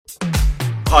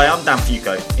Hi, I'm Dan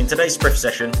Fuco. In today's Spriff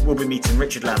session, we'll be meeting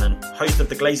Richard Lannen, host of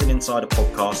the Glazing Insider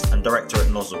podcast and director at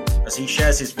Nozzle, as he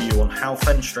shares his view on how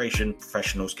fenestration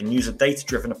professionals can use a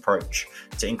data-driven approach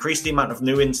to increase the amount of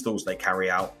new installs they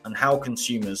carry out and how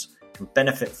consumers can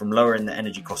benefit from lowering their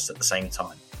energy costs at the same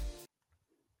time.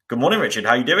 Good morning, Richard.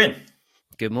 How are you doing?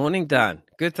 Good morning, Dan.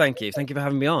 Good, thank you. Thank you for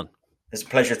having me on. It's a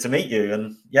pleasure to meet you.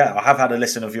 And yeah, I have had a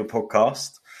listen of your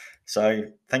podcast, so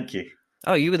thank you.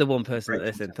 Oh, you were the one person that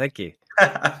listened. Thank you.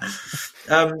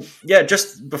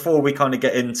 Just before we kind of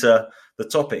get into the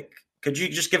topic, could you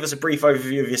just give us a brief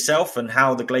overview of yourself and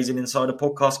how the Glazing Insider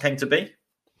podcast came to be?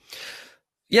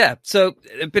 Yeah, so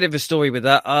a bit of a story with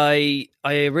that. I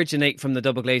originate from the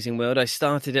double glazing world. I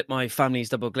started at my family's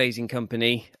double glazing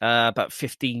company about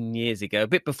 15 years ago, a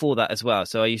bit before that as well.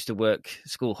 So I used to work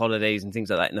school holidays and things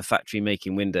like that in the factory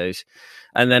making windows.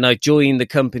 And then I joined the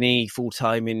company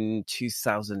full-time in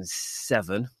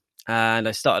 2007. And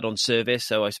I started on service,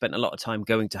 so I spent a lot of time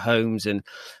going to homes and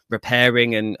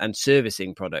repairing and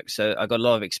servicing products. So I got a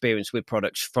lot of experience with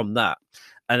products from that.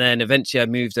 And then eventually I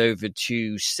moved over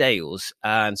to sales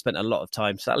and spent a lot of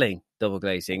time selling double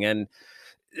glazing. And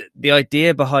the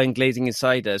idea behind Glazing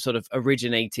Insider sort of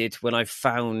originated when I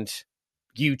found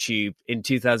YouTube in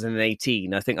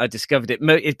 2018. I think I discovered it.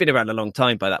 It's been around a long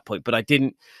time by that point, but I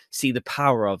didn't see the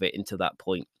power of it until that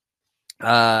point.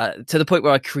 To the point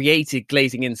where I created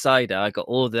Glazing Insider. I got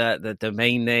all the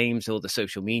domain names, all the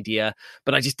social media,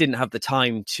 but I just didn't have the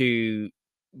time to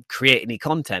create any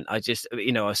content. I just,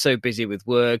 I was so busy with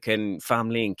work and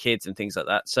family and kids and things like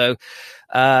that. So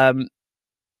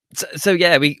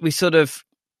we sort of,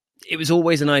 it was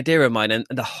always an idea of mine. And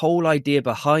the whole idea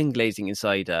behind Glazing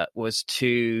Insider was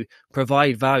to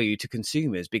provide value to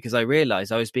consumers, because I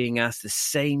realized I was being asked the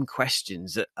same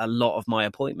questions at a lot of my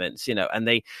appointments, and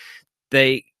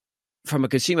they, from a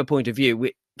consumer point of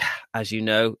view, as you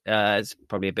know, it's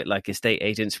probably a bit like estate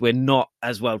agents. We're not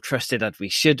as well trusted as we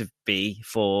should be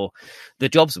for the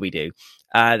jobs we do.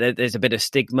 There's a bit of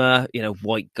stigma,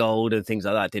 white gold and things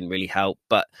like that didn't really help.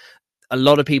 But a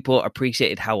lot of people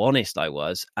appreciated how honest I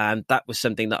was. And that was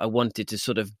something that I wanted to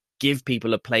sort of give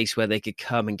people a place where they could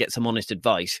come and get some honest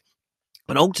advice.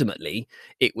 And ultimately,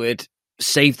 it would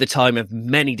save the time of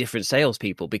many different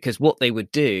salespeople, because what they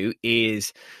would do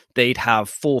is they'd have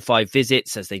 4 or 5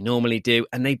 visits as they normally do,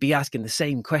 and they'd be asking the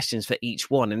same questions for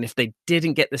each one. And if they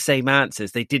didn't get the same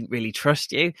answers, they didn't really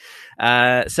trust you.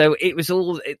 So it was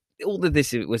all of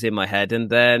this was in my head. And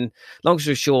then, long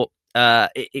story short,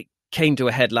 it came to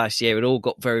a head last year. It all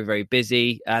got very, very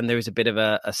busy. And there was a bit of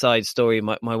a side story.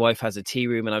 My wife has a tea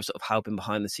room, and I was sort of helping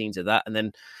behind the scenes of that. And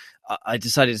then I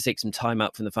decided to take some time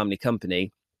out from the family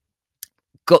company,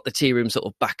 got the tea room sort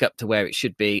of back up to where it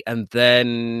should be. And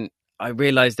then I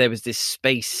realized there was this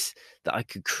space that I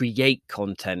could create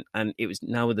content, and it was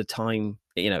now the time,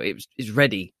 it's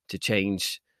ready to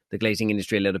change the glazing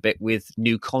industry a little bit with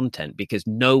new content, because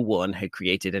no one had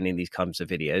created any of these kinds of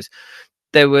videos.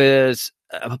 There was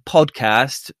a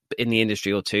podcast in the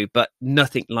industry or two, but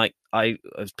nothing like I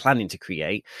was planning to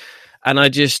create. And I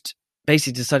just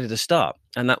basically decided to start.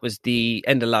 And that was the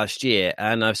end of last year.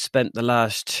 And I've spent the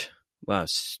last,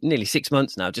 nearly 6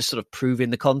 months now, just sort of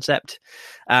proving the concept.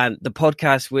 And the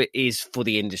podcast is for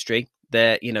the industry.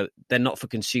 They're not for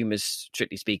consumers,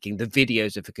 strictly speaking. The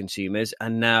videos are for consumers.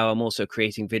 And now I'm also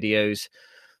creating videos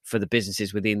for the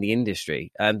businesses within the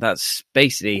industry. And that's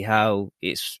basically how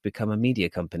it's become a media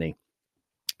company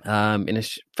in a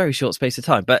very short space of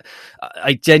time. But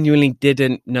I genuinely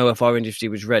didn't know if our industry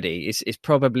was ready. It's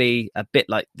probably a bit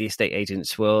like the estate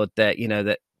agents world, that,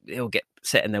 that they'll get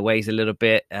set in their ways a little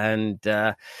bit and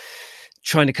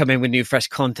trying to come in with new, fresh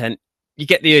content. You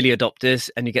get the early adopters,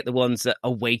 and you get the ones that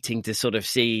are waiting to sort of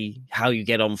see how you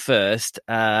get on first.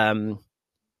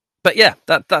 But yeah,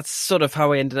 that's sort of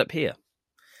how I ended up here.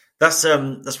 That's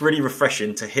really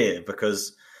refreshing to hear,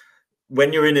 because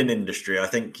when you're in an industry, I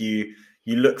think you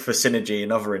look for synergy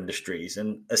in other industries,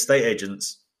 and estate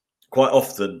agents quite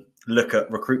often look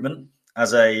at recruitment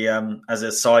as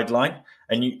a sideline,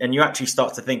 and you actually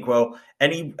start to think, well,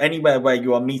 anywhere where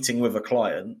you are meeting with a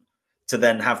client to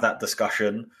then have that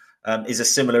discussion is a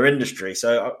similar industry.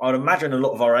 So I'd imagine a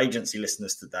lot of our agency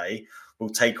listeners today will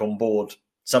take on board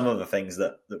some of the things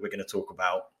that we're going to talk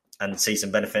about and see some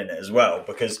benefit in it as well,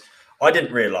 because I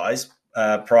didn't realize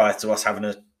prior to us having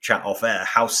a chat off air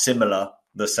how similar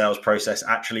the sales process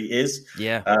actually is.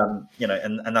 Yeah.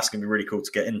 And that's going to be really cool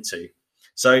to get into.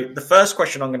 So the first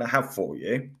question I'm going to have for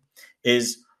you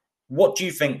is, what do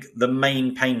you think the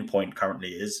main pain point currently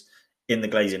is in the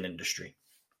glazing industry?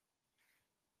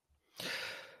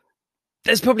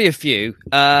 There's probably a few,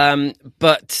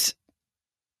 but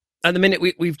at the minute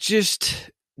we've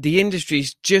just the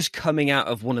industry's just coming out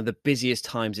of one of the busiest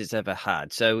times it's ever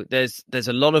had. So there's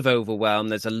a lot of overwhelm.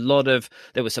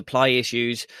 There were supply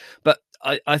issues, but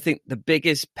I think the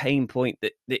biggest pain point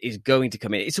that is going to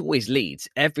come in, it's always leads.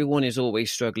 Everyone is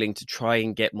always struggling to try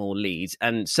and get more leads.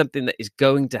 And something that is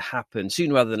going to happen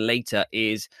sooner rather than later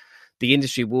is the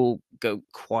industry will go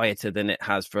quieter than it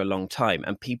has for a long time.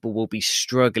 And people will be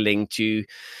struggling to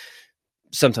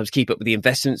sometimes keep up with the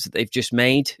investments that they've just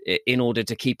made in order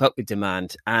to keep up with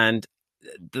demand. And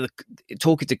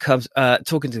talking to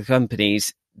the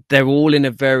companies, they're all in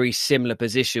a very similar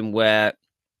position where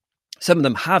some of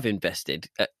them have invested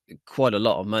quite a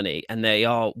lot of money and they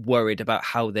are worried about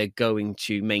how they're going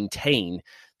to maintain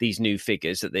these new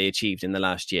figures that they achieved in the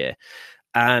last year.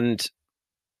 And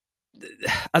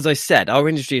as I said, our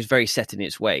industry is very set in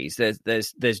its ways.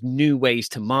 There's new ways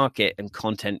to market, and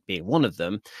content being one of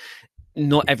them.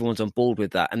 Not everyone's on board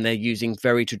with that, and they're using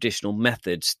very traditional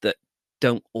methods that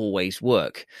don't always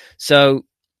work. So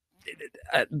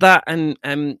that, and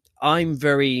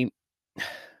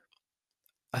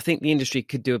I think the industry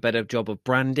could do a better job of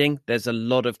branding. There's a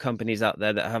lot of companies out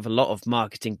there that have a lot of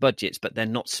marketing budgets, but they're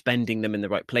not spending them in the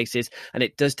right places. And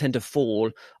it does tend to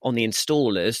fall on the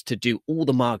installers to do all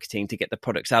the marketing to get the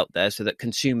products out there so that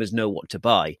consumers know what to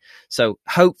buy. So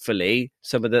hopefully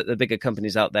some of the bigger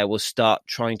companies out there will start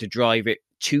trying to drive it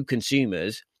to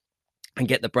consumers and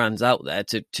get the brands out there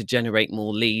to generate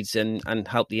more leads and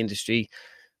help the industry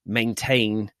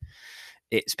maintain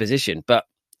its position. But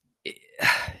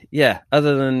yeah,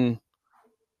 other than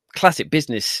classic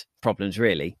business problems,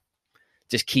 really,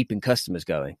 just keeping customers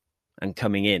going and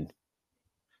coming in.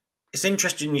 It's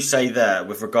interesting you say there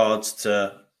with regards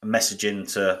to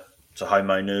messaging to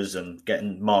homeowners and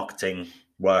getting marketing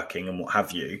working and what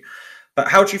have you. But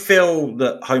how do you feel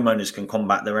that homeowners can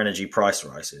combat their energy price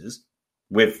rises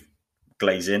with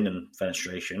glazing and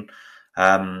fenestration?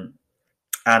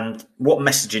 And what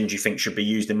messaging do you think should be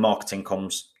used in marketing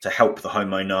comms to help the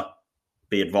homeowner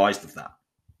be advised of that?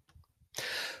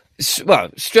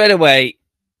 Well, straight away,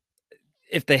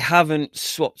 if they haven't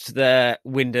swapped their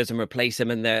windows and replaced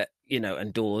them and their,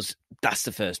 and doors, that's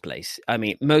the first place. I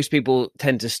mean, most people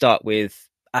tend to start with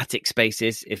attic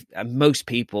spaces. Most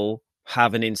people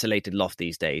have an insulated loft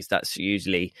these days, that's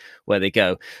usually where they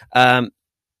go.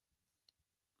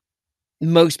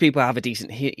 Most people have a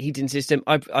decent heating system.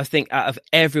 I think out of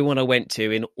everyone I went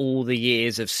to in all the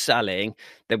years of selling,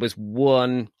 there was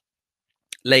one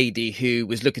lady who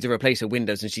was looking to replace her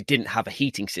windows and she didn't have a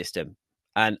heating system.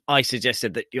 And I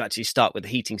suggested that you actually start with the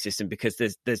heating system because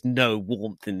there's no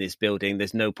warmth in this building.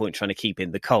 There's no point trying to keep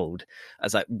in the cold.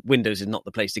 As like windows is not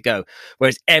the place to go.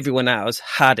 Whereas everyone else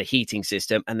had a heating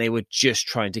system and they were just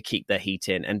trying to keep their heat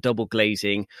in, and double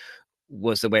glazing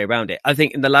was the way around it. I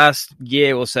think in the last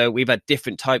year or so, we've had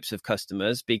different types of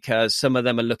customers because some of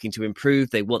them are looking to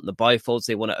improve. They want the bifolds.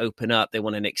 They want to open up. They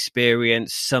want an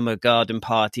experience, summer garden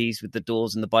parties with the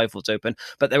doors and the bifolds open.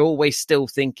 But they're always still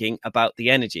thinking about the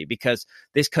energy because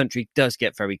this country does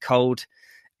get very cold.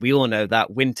 We all know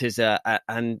that winters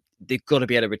and they've got to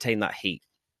be able to retain that heat.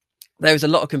 There's a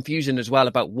lot of confusion as well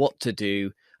about what to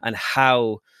do and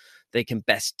how they can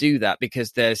best do that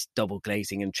because there's double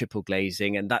glazing and triple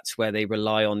glazing, and that's where they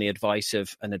rely on the advice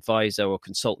of an advisor or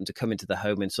consultant to come into the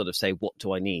home and sort of say, what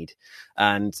do I need?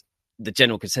 And the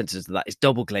general consensus of that is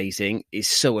double glazing is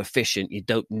so efficient, you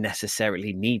don't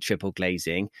necessarily need triple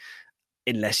glazing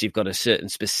unless you've got a certain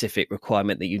specific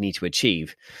requirement that you need to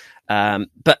achieve.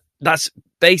 But that's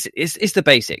basic. It's the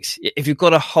basics. If you've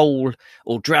got a hole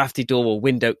or drafty door or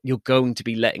window, you're going to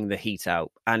be letting the heat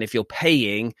out. And if you're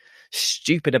paying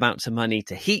stupid amounts of money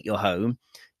to heat your home,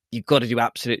 you've got to do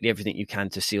absolutely everything you can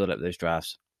to seal up those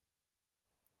drafts.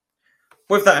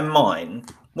 With that in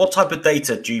mind, what type of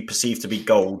data do you perceive to be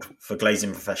gold for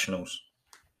glazing professionals?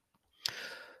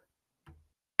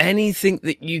 Anything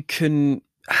that you can.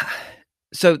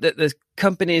 So that there's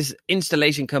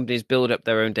installation companies build up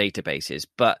their own databases,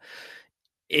 but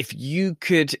if you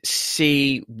could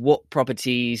see what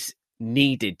properties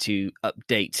needed to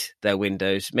update their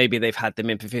windows, maybe they've had them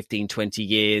in for 15, 20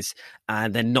 years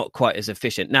and they're not quite as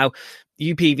efficient. Now,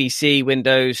 UPVC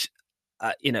windows,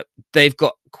 they've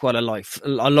got quite a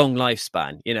long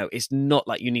lifespan. It's not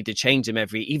like you need to change them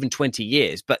even 20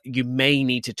 years, but you may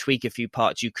need to tweak a few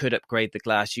parts. You could upgrade the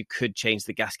glass, you could change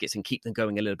the gaskets and keep them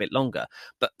going a little bit longer.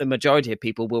 But the majority of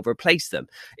people will replace them.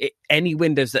 Any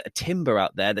windows that are timber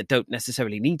out there that don't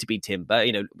necessarily need to be timber,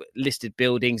 listed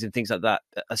buildings and things like that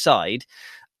aside,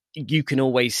 you can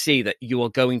always see that you are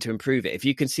going to improve it. If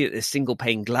you can see that there's single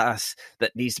pane glass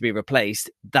that needs to be replaced,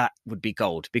 that would be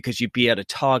gold because you'd be able to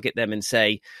target them and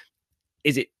say,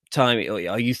 is it time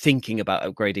are you thinking about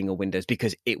upgrading your windows,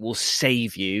 because it will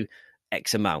save you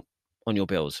X amount on your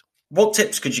bills. What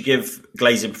tips could you give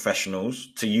glazing professionals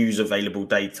to use available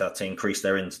data to increase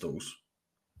their installs?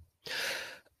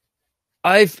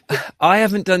 I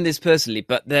haven't done this personally,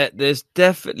 but there's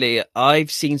definitely,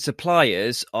 I've seen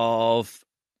suppliers of,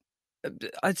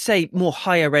 I'd say, more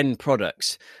higher end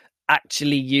products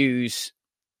actually use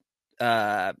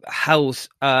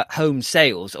home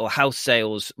sales or house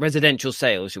sales, residential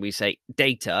sales, should we say,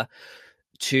 data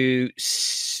to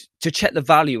check the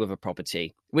value of a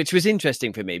property, which was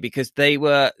interesting for me because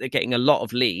they're getting a lot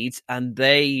of leads, and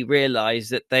they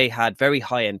realized that they had very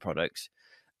high end products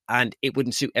and it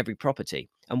wouldn't suit every property.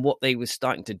 And what they were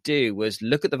starting to do was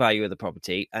look at the value of the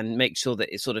property and make sure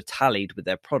that it sort of tallied with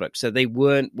their product, so they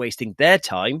weren't wasting their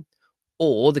time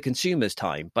or the consumer's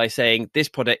time by saying this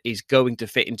product is going to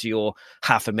fit into your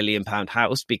 £500,000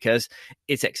 house because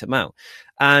it's X amount.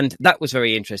 And that was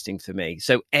very interesting for me.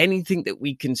 So anything that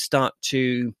we can start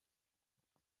to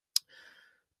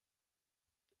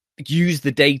use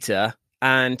the data,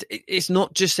 and it's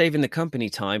not just saving the company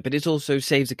time, but it also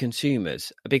saves the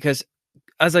consumers, because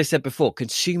as I said before,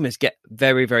 consumers get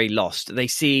very, very lost. They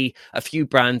see a few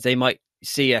brands, they might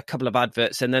see a couple of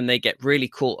adverts, and then they get really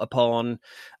caught upon,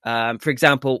 for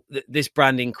example, this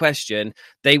brand in question.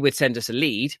 They would send us a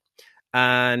lead,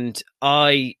 and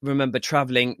I remember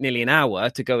traveling nearly an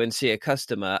hour to go and see a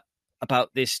customer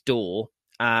about this door,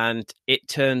 and it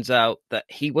turns out that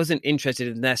he wasn't interested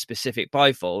in their specific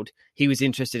bifold. He was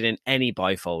interested in any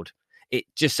bifold. It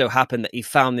just so happened that he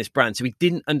found this brand, so he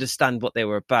didn't understand what they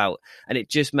were about, and it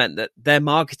just meant that their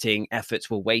marketing efforts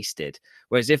were wasted.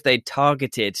 Whereas if they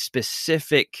targeted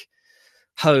specific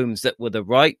homes that were the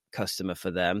right customer for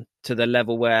them, to the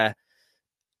level where,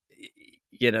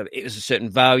 you know, it was a certain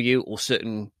value or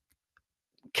certain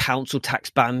council tax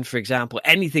band, for example,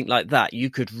 anything like that, you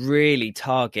could really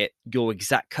target your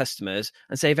exact customers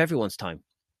and save everyone's time.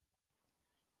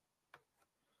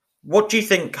 What do you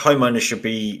think homeowners should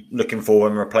be looking for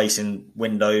when replacing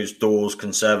windows, doors,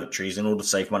 conservatories in order to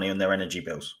save money on their energy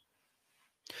bills?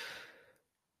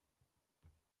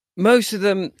 Most of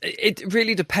them, it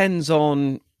really depends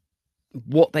on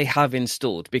what they have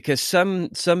installed, because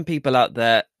some people out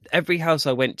there, every house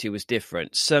I went to was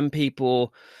different. Some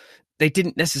people, they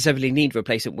didn't necessarily need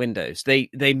replacement windows.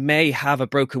 They may have a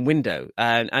broken window,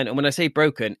 and when I say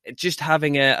broken, just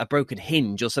having a broken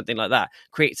hinge or something like that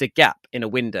creates a gap in a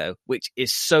window, which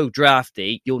is so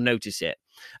drafty you'll notice it.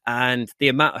 And the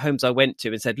amount of homes I went to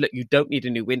and said, look, you don't need a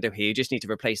new window here, you just need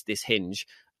to replace this hinge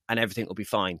and everything will be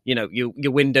fine. You know,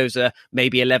 your windows are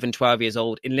maybe 11, 12 years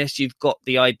old, unless you've got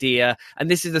the idea.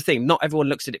 And this is the thing, not everyone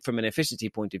looks at it from an efficiency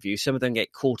point of view. Some of them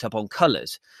get caught up on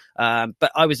colors.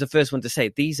 But I was the first one to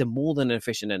say, these are more than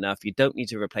efficient enough. You don't need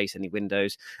to replace any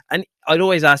windows. And I'd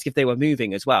always ask if they were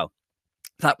moving as well.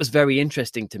 That was very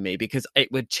interesting to me, because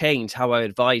it would change how I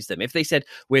advise them. If they said,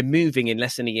 we're moving in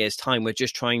less than a year's time, we're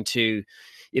just trying to,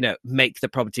 you know, make the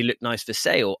property look nice for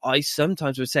sale, I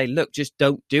sometimes would say, look, just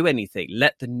don't do anything.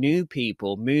 Let the new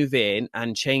people move in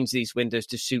and change these windows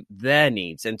to suit their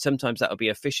needs. And sometimes that'll be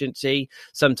efficiency,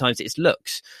 sometimes it's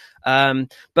looks.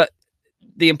 But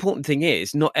the important thing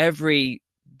is, not every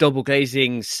double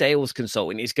glazing sales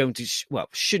consultant is going to,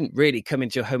 shouldn't really come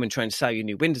into your home and try and sell you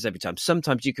new windows every time.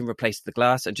 Sometimes you can replace the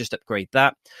glass and just upgrade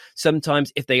that.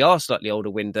 Sometimes, if they are slightly older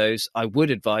windows, I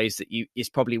would advise that it's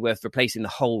probably worth replacing the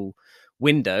whole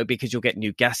window, because you'll get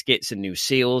new gaskets and new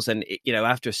seals, and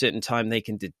after a certain time they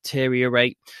can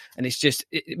deteriorate, and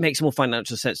it makes more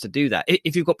financial sense to do that.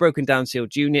 If you've got broken down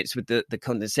sealed units with the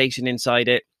condensation inside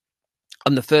it,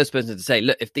 I'm the first person to say,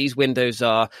 look, if these windows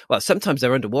are, sometimes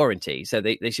they're under warranty, so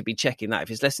they should be checking that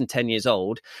if it's less than 10 years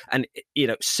old. And,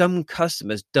 some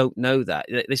customers don't know that.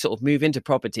 They sort of move into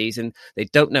properties and they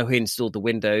don't know who installed the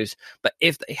windows. But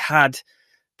if they had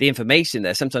the information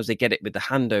there, sometimes they get it with the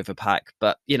handover pack.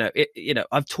 But,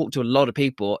 I've talked to a lot of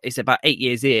people. It's about 8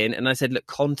 years in, and I said, look,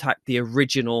 contact the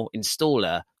original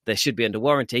installer. They should be under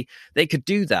warranty. They could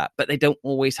do that, but they don't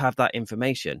always have that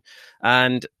information.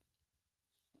 And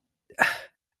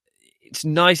it's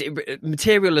nice,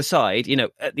 material aside,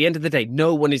 at the end of the day,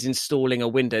 no one is installing a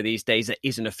window these days that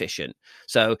isn't efficient.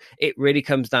 So it really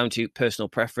comes down to personal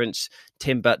preference.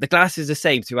 Timber, the glass is the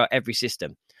same throughout every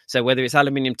system. So whether it's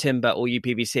aluminium, timber or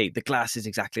UPVC, the glass is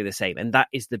exactly the same. And that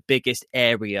is the biggest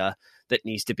area that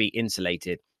needs to be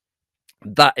insulated.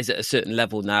 That is at a certain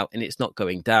level now, and it's not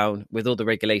going down. With all the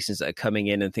regulations that are coming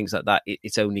in and things like that,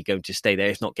 it's only going to stay there,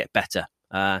 if not get better.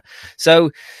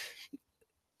 So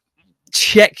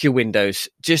check your windows.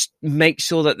 Just make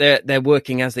sure that they're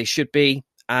working as they should be.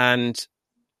 And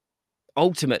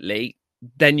ultimately,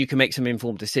 then you can make some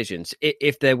informed decisions.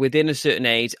 If they're within a certain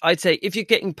age, I'd say if you're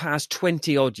getting past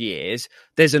 20 odd years,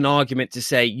 there's an argument to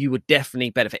say you would definitely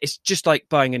benefit. It's just like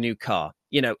buying a new car.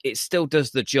 It still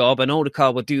does the job. An older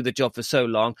car will do the job for so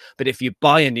long. But if you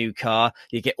buy a new car,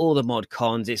 you get all the mod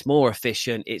cons. It's more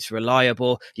efficient. It's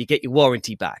reliable. You get your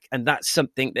warranty back. And that's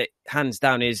something that hands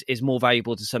down is more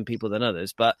valuable to some people than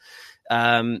others. But,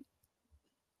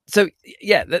 so,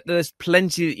 yeah, there's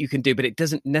plenty that you can do, but it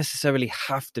doesn't necessarily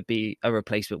have to be a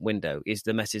replacement window, is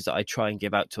the message that I try and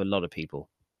give out to a lot of people.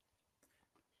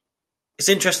 It's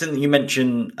interesting that you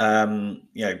mention,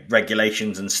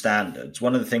 regulations and standards.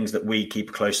 One of the things that we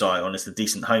keep a close eye on is the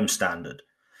Decent Home Standard.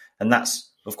 And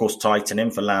that's, of course,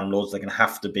 tightening for landlords. They're going to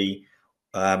have to be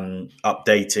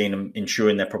updating and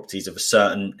ensuring their properties of a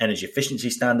certain energy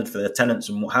efficiency standard for their tenants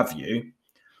and what have you.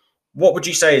 What would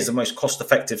you say is the most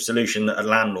cost-effective solution that a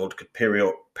landlord could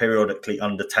periodically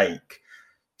undertake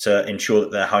to ensure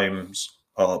that their homes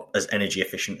are as energy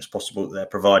efficient as possible that they're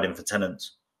providing for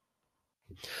tenants?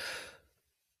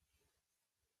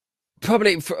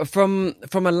 Probably from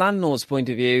a landlord's point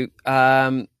of view,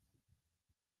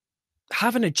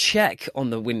 having a check on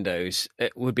the windows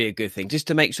would be a good thing, just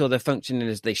to make sure they're functioning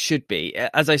as they should be.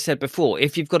 As I said before,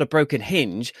 if you've got a broken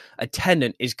hinge, a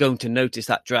tenant is going to notice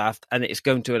that draft and it's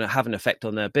going to have an effect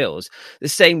on their bills. The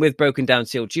same with broken down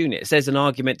sealed units. There's an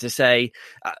argument to say,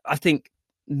 I think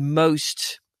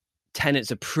most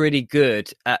tenants are pretty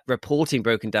good at reporting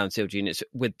broken down sealed units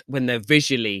when they're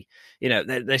visually,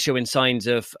 they're showing signs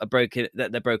of that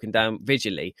they're broken down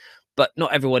visually. But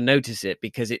not everyone notices it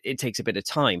because it takes a bit of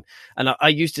time. And I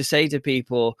used to say to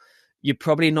people, you're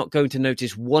probably not going to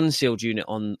notice one sealed unit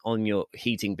on your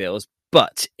heating bills.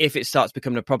 But if it starts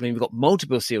becoming a problem, you've got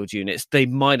multiple sealed units, they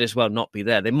might as well not be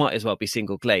there. They might as well be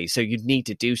single glazed. So you'd need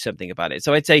to do something about it.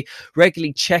 So I'd say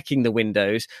regularly checking the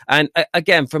windows. And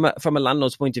again, from a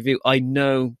landlord's point of view, I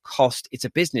know cost, it's a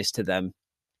business to them.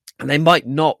 And they might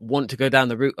not want to go down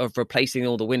the route of replacing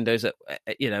all the windows at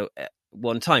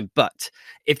one time. But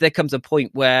if there comes a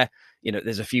point where,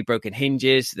 there's a few broken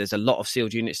hinges, there's a lot of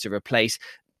sealed units to replace,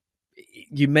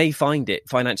 you may find it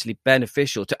financially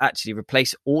beneficial to actually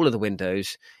replace all of the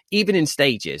windows, even in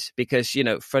stages, because,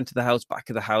 front of the house, back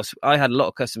of the house. I had a lot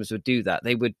of customers who would do that.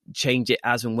 They would change it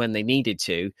as and when they needed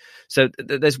to. So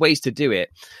there's ways to do it,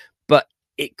 but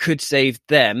it could save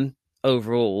them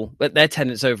overall, but their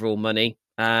tenants overall money.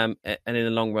 And in the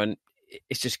long run,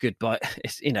 it's just good, but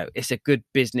it's a good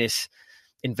business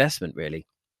investment, really.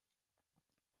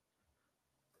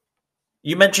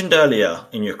 You mentioned earlier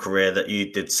in your career that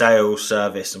you did sales,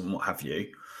 service, and what have you.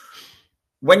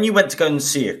 When you went to go and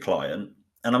see a client,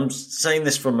 and I'm saying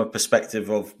this from a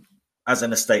perspective of, as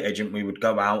an estate agent, we would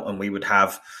go out and we would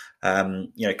have,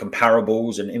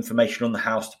 comparables and information on the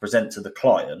house to present to the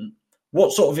client.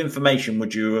 What sort of information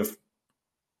would you have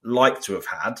liked to have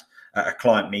had at a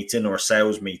client meeting or a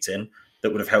sales meeting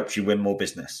that would have helped you win more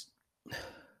business?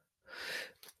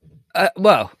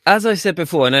 Well, as I said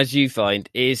before, and as you find,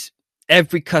 is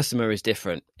every customer is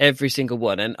different, every single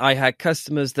one. And I had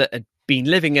customers that had been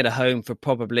living in a home for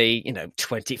probably,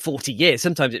 20, 40 years.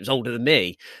 Sometimes it was older than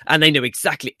me. And they knew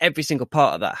exactly every single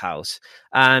part of that house.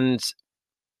 And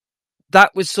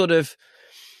that was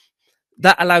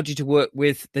that allowed you to work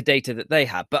with the data that they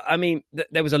had. But I mean,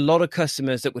 there was a lot of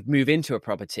customers that would move into a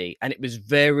property and it was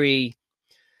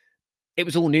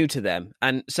all new to them.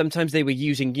 And sometimes they were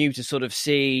using you to sort of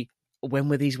see, when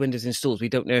were these windows installed? We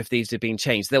don't know if these have been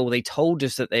changed. They told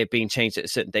us that they have been changed at a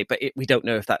certain date, but we don't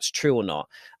know if that's true or not.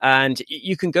 And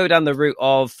you can go down the route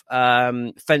of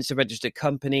fence registered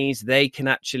companies. They can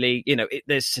actually,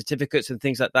 there's certificates and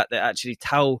things like that actually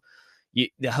tell you,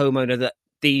 the homeowner, that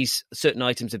these certain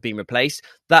items have been replaced.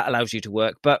 That allows you to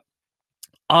work. But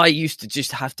I used to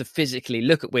just have to physically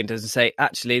look at windows and say,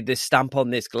 actually, this stamp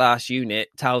on this glass unit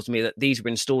tells me that these were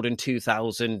installed in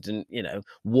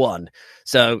 2001.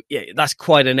 So yeah, that's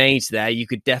quite an age there. You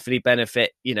could definitely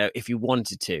benefit, if you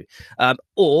wanted to.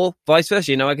 Or vice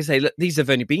versa, I can say, look, these have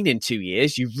only been in 2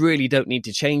 years. You really don't need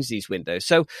to change these windows.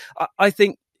 So I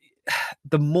think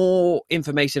the more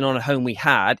information on a home we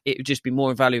had, it would just be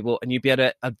more invaluable and you'd be able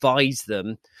to advise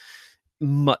them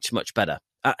much, much better.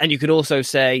 And you could also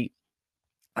say,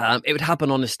 it would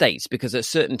happen on estates, because at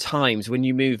certain times when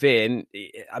you move in,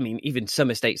 I mean, even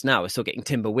some estates now are still getting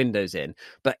timber windows in.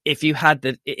 But if you had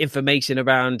the information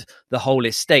around the whole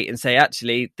estate and say,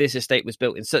 actually, this estate was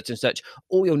built in such and such,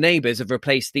 all your neighbours have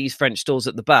replaced these French doors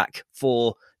at the back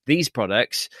for these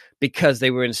products because they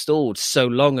were installed so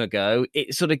long ago,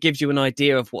 it sort of gives you an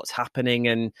idea of what's happening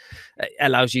and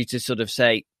allows you to sort of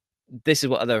say, this is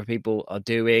what other people are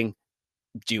doing.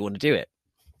 Do you want to do it?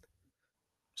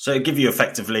 So give you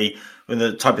effectively, with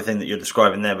the type of thing that you're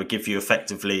describing there, would give you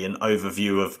effectively an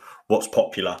overview of what's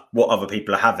popular, what other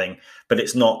people are having. But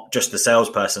it's not just the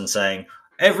salesperson saying,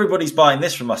 everybody's buying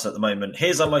this from us at the moment.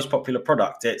 Here's our most popular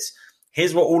product. It's,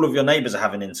 here's what all of your neighbours are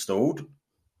having installed.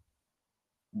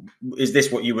 Is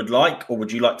this what you would like? Or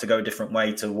would you like to go a different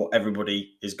way to what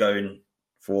everybody is going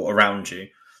for around you?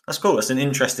 That's cool. That's an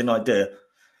interesting idea.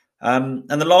 And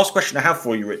the last question I have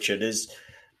for you, Richard, is,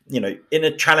 in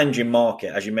a challenging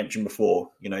market, as you mentioned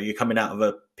before, you're coming out of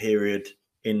a period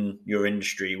in your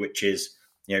industry which is,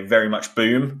 very much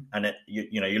boom, and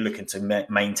you're looking to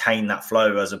maintain that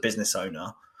flow as a business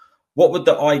owner. What would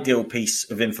the ideal piece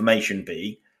of information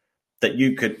be that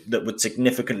would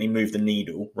significantly move the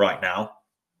needle right now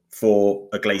for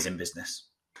a glazing business?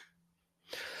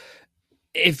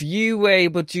 If you were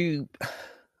able to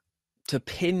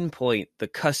pinpoint the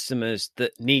customers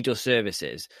that need your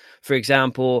services, for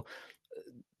example,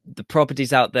 the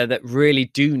properties out there that really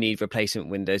do need replacement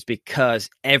windows because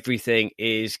everything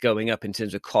is going up in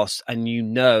terms of costs, and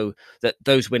that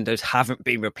those windows haven't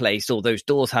been replaced or those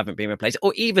doors haven't been replaced,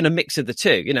 or even a mix of the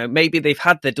two. Maybe they've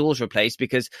had their doors replaced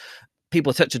because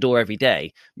people touch a door every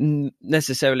day. Not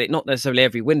necessarily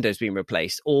every window's been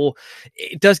replaced, or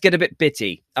it does get a bit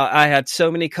bitty. I had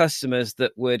so many customers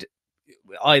that would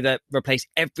either replace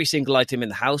every single item in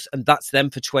the house, and that's them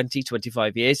for 20,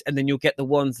 25 years. And then you'll get the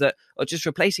ones that are just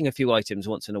replacing a few items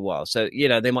once in a while. So,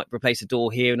 they might replace a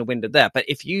door here and a window there. But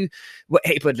if you were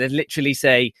able to literally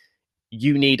say,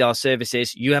 you need our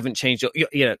services, you haven't changed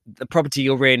the property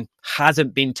you're in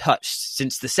hasn't been touched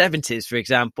since the 70s, for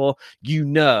example,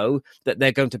 that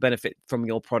they're going to benefit from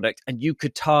your product, and you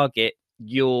could target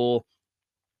the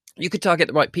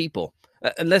right people.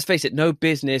 And let's face it, no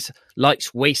business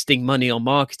likes wasting money on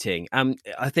marketing.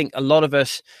 I think a lot of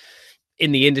us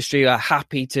in the industry are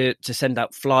happy to send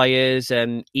out flyers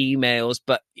and emails,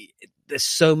 but there's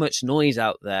so much noise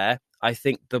out there. I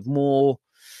think the more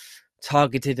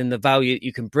targeted and the value that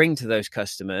you can bring to those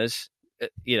customers,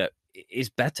 is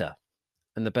better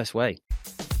and the best way.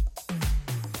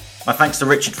 My thanks to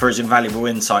Richard for his invaluable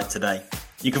insight today.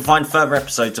 You can find further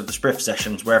episodes of the Spriff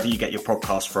Sessions wherever you get your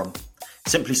podcast from.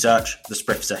 Simply search the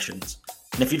Spriff Sessions.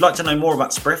 And if you'd like to know more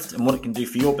about Spriff and what it can do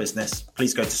for your business,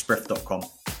 please go to spriff.com.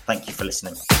 Thank you for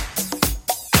listening.